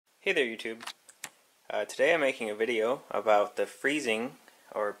Hey there YouTube. Today I'm making a video about the freezing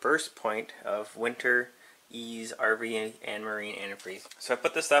or burst point of Winter-EEZ RV and marine antifreeze. So I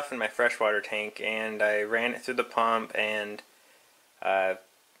put this stuff in my freshwater tank and I ran it through the pump and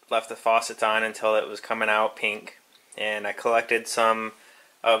left the faucets on until it was coming out pink, and I collected some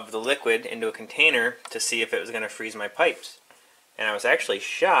of the liquid into a container to see if it was going to freeze my pipes. And I was actually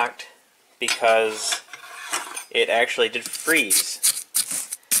shocked because it actually did freeze.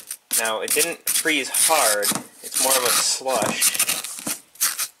 Now, it didn't freeze hard, it's more of a slush,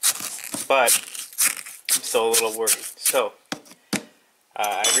 but I'm still a little worried. So,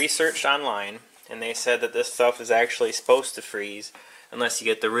 I researched online, and they said that this stuff is actually supposed to freeze unless you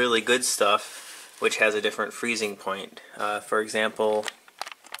get the really good stuff, which has a different freezing point. For example,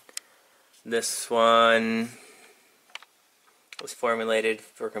 this one was formulated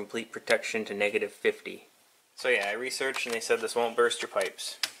for complete protection to -50. So yeah, I researched and they said this won't burst your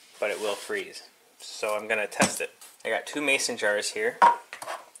pipes, but it will freeze. So I'm gonna test it. I got 2 mason jars here,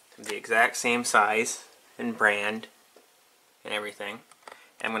 the exact same size and brand and everything.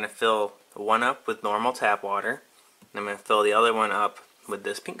 I'm gonna fill one up with normal tap water, and I'm gonna fill the other one up with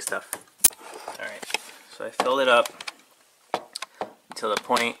this pink stuff. Alright, so I filled it up until the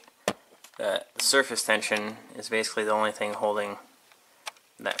point that the surface tension is basically the only thing holding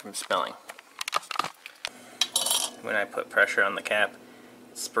that from spilling. When I put pressure on the cap,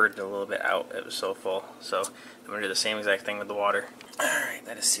 it spurted a little bit out. It was so full. So I'm going to do the same exact thing with the water. Alright,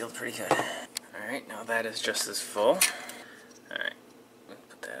 that is sealed pretty good. Alright, now that is just as full. Alright,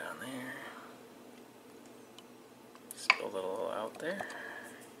 put that on there. Spilled a little out there.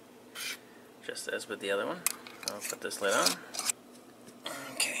 Just as with the other one. I'll put this lid on.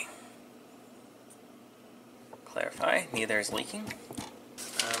 Okay. Clarify, neither is leaking.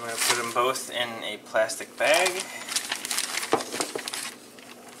 I'm going to put them both in a plastic bag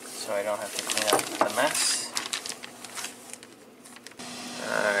so I don't have to clean up the mess.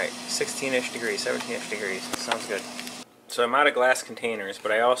 Alright, 16-ish degrees, 17-ish degrees, sounds good. So I'm out of glass containers,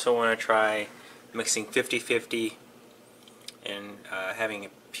 but I also want to try mixing 50-50 and having a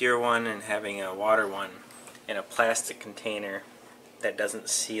pure one and having a water one in a plastic container that doesn't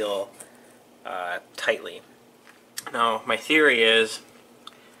seal tightly. Now, my theory is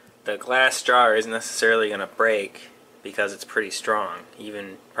the glass jar isn't necessarily going to break because it's pretty strong,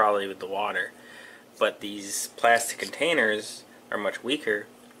 even probably with the water. But these plastic containers are much weaker,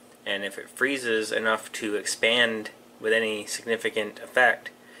 and if it freezes enough to expand with any significant effect,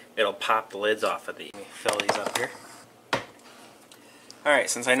 it'll pop the lids off of these. Let me fill these up here.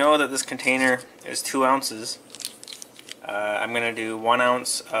 Alright, since I know that this container is 2 ounces, I'm going to do 1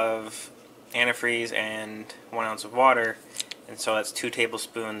 ounce of antifreeze and 1 ounce of water, and so that's 2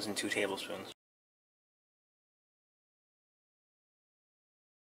 tablespoons and 2 tablespoons.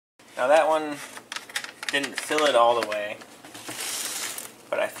 Now that one didn't fill it all the way,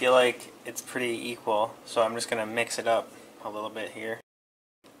 but I feel like it's pretty equal, so I'm just going to mix it up a little bit here.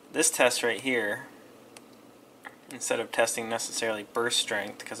 This test right here, instead of testing necessarily burst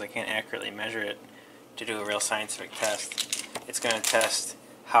strength, because I can't accurately measure it to do a real scientific test, it's going to test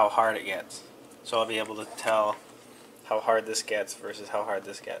how hard it gets. So I'll be able to tell how hard this gets versus how hard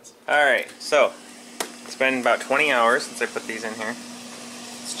this gets. Alright, so it's been about 20 hours since I put these in here.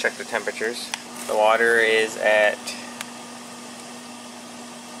 Let's check the temperatures. The water is at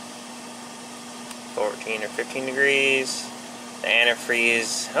 14 or 15 degrees. The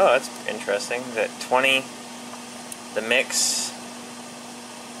antifreeze, oh, that's interesting, is at 20. The mix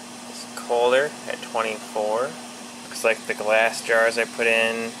is colder at 24. Looks like the glass jars I put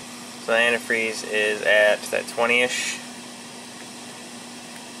in, so the antifreeze is at that 20-ish.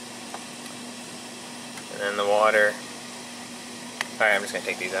 And then the water. Alright, I'm just going to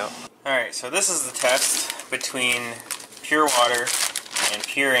take these out. Alright, so this is the test between pure water and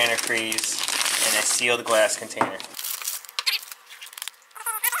pure antifreeze in a sealed glass container.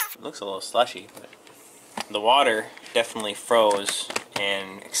 It looks a little slushy, but the water definitely froze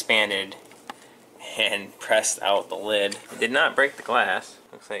and expanded and pressed out the lid. It did not break the glass.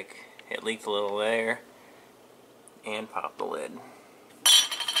 Looks like it leaked a little there and popped the lid.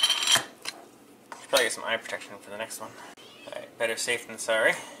 Should probably get some eye protection for the next one. Alright, better safe than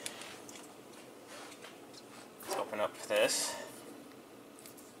sorry. Let's open up this.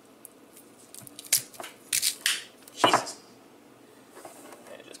 Jesus!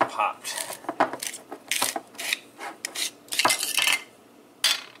 It just popped.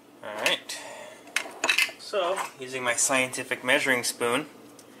 Alright. So, using my scientific measuring spoon,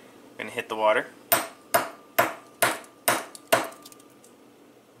 I'm going to hit the water.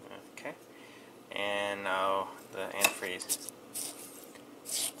 Okay. And now the antifreeze.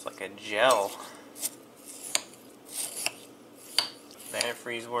 It's like like a gel. The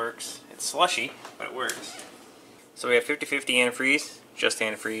antifreeze works. It's slushy, but it works. So we have 50-50 antifreeze, just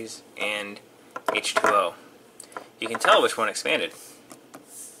antifreeze, and H2O. You can tell which one expanded.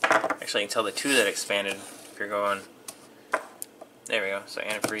 Actually, you can tell the two that expanded if you're going... There we go. So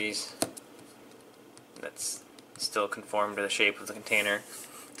antifreeze, that's still conformed to the shape of the container.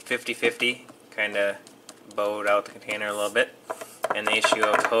 50-50 kind of bowed out the container a little bit, and the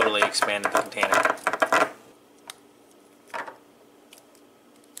H2O totally expanded the container.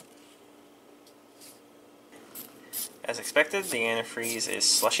 As expected, the antifreeze is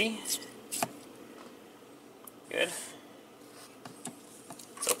slushy. Good.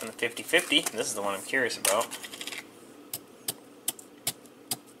 Let's open the 50-50. This is the one I'm curious about.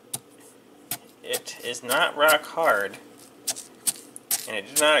 It is not rock hard, and it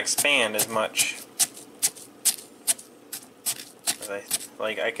did not expand as much.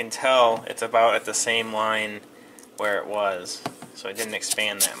 I can tell it's about at the same line where it was, so it didn't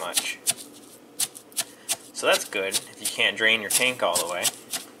expand that much. So that's good if you can't drain your tank all the way.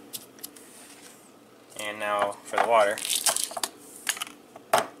 And now for the water.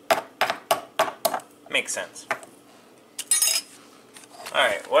 Makes sense.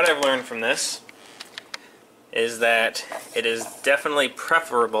 Alright, what I've learned from this is that it is definitely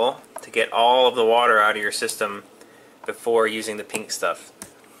preferable to get all of the water out of your system before using the pink stuff.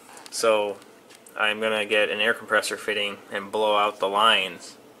 So I'm going to get an air compressor fitting and blow out the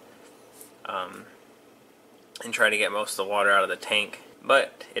lines. And try to get most of the water out of the tank.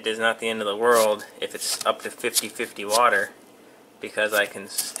 But it is not the end of the world if it's up to 50-50 water, because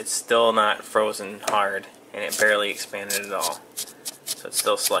it's still not frozen hard and it barely expanded at all. So it's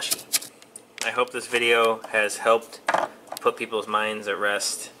still slushy. I hope this video has helped put people's minds at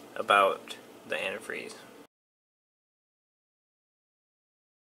rest about the antifreeze.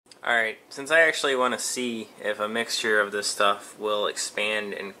 Alright, since I actually want to see if a mixture of this stuff will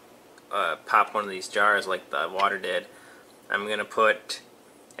expand and pop one of these jars like the water did, I'm going to put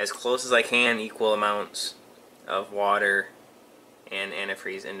as close as I can equal amounts of water and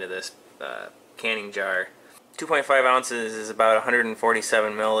antifreeze into this canning jar. 2.5 ounces is about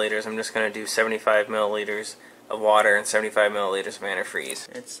 147 milliliters. I'm just going to do 75 milliliters of water and 75 milliliters of antifreeze.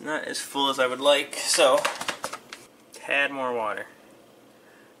 It's not as full as I would like, so a tad more water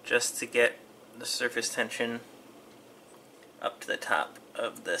just to get the surface tension up to the top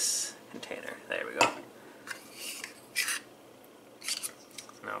of this container. There we go.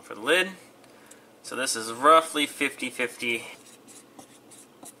 Now for the lid. So this is roughly 50-50.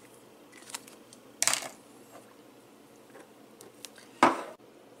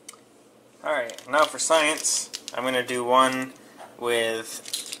 Alright, now for science, I'm going to do one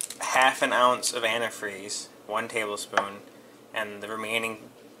with half an ounce of antifreeze, 1 tablespoon, and the remaining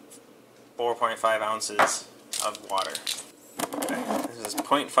 4.5 ounces of water. Okay, this is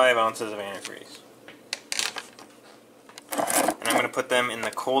 0.5 ounces of antifreeze. And I'm going to put them in the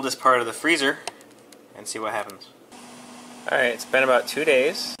coldest part of the freezer and see what happens. Alright, it's been about 2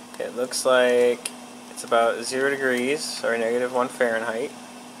 days. It looks like it's about 0 degrees or -1 Fahrenheit.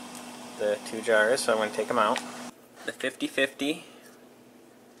 The 2 jars, so I'm going to take them out. The 50-50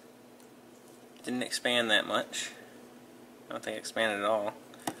 didn't expand that much. I don't think it expanded at all.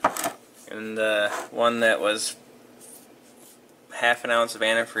 And the one that was half an ounce of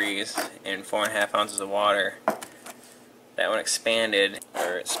antifreeze and 4.5 ounces of water, that one expanded,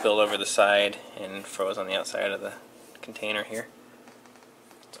 or it spilled over the side and froze on the outside of the container here.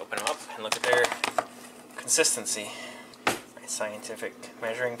 Let's open them up and look at their consistency. My scientific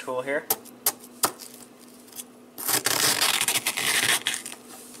measuring tool here.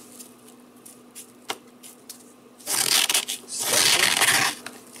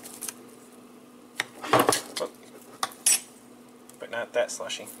 Not that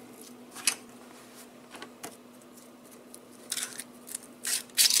slushy.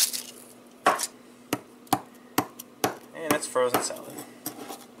 And it's frozen solid.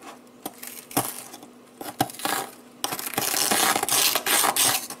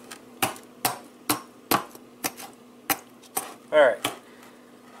 Alright.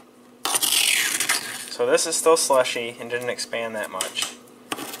 So this is still slushy and didn't expand that much.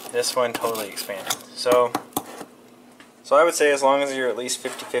 This one totally expanded. So I would say as long as you're at least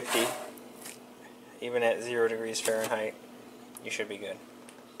 50-50, even at 0 degrees Fahrenheit, you should be good.